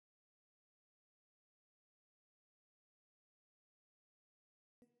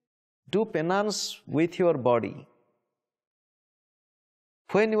do penance with your body.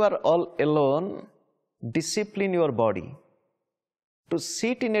 When you are all alone, discipline your body. To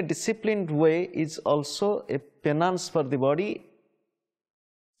sit in a disciplined way is also a penance for the body.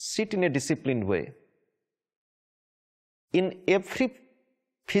 Sit in a disciplined way. In every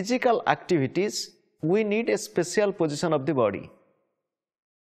physical activities, we need a special position of the body.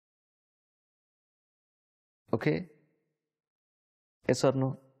 Okay? Yes or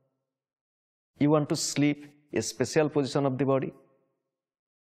no? You want to sleep, a special position of the body.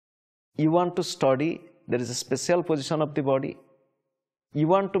 You want to study, there is a special position of the body. You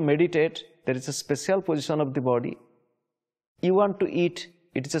want to meditate, there is a special position of the body. You want to eat,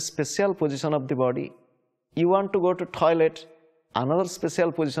 it is a special position of the body. You want to go to toilet, another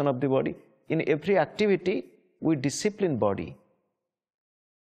special position of the body. In every activity, we discipline body.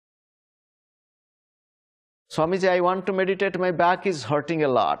 Swamiji, I want to meditate, my back is hurting a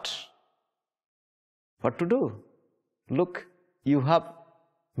lot. What to do? Look, you have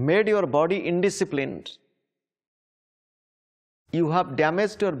made your body indisciplined. You have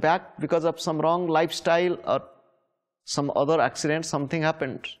damaged your back because of some wrong lifestyle or some other accident, something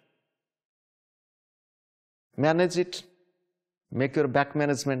happened. Manage it. Make your back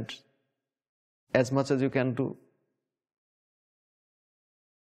management as much as you can do.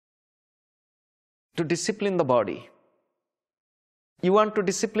 To discipline the body. You want to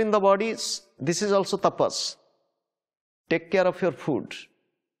discipline the body, this is also tapas. Take care of your food.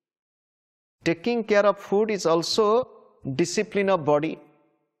 Taking care of food is also discipline of body,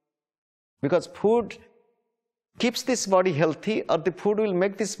 because food keeps this body healthy or the food will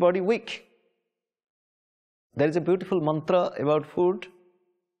make this body weak. There is a beautiful mantra about food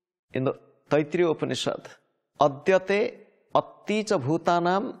in the Taittiriya Upanishad. Adyate attica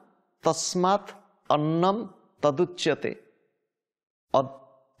bhutanam tasmat annam taduchyate.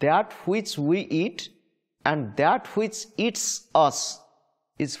 That which we eat and that which eats us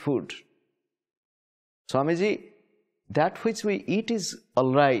is food. Swamiji, that which we eat is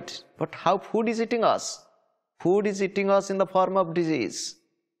all right, but how food is eating us? Food is eating us in the form of disease.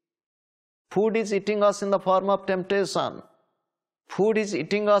 Food is eating us in the form of temptation. Food is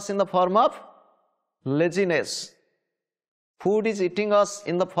eating us in the form of laziness. Food is eating us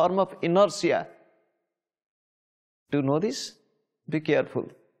in the form of inertia. Do you know this? Be careful.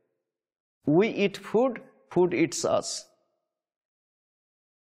 We eat food, food eats us.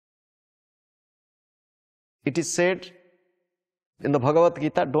 It is said in the Bhagavad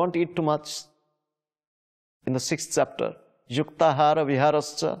Gita, don't eat too much. In the 6th chapter, yuktahara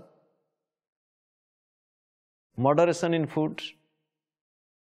viharascha, moderation in food.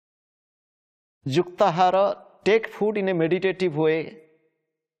 Yuktahara, take food in a meditative way.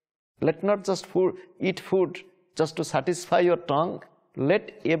 Let not just eat food just to satisfy your tongue.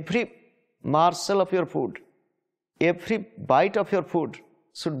 Let every morsel of your food, every bite of your food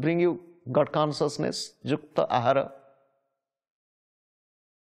should bring you God consciousness, yukta ahara.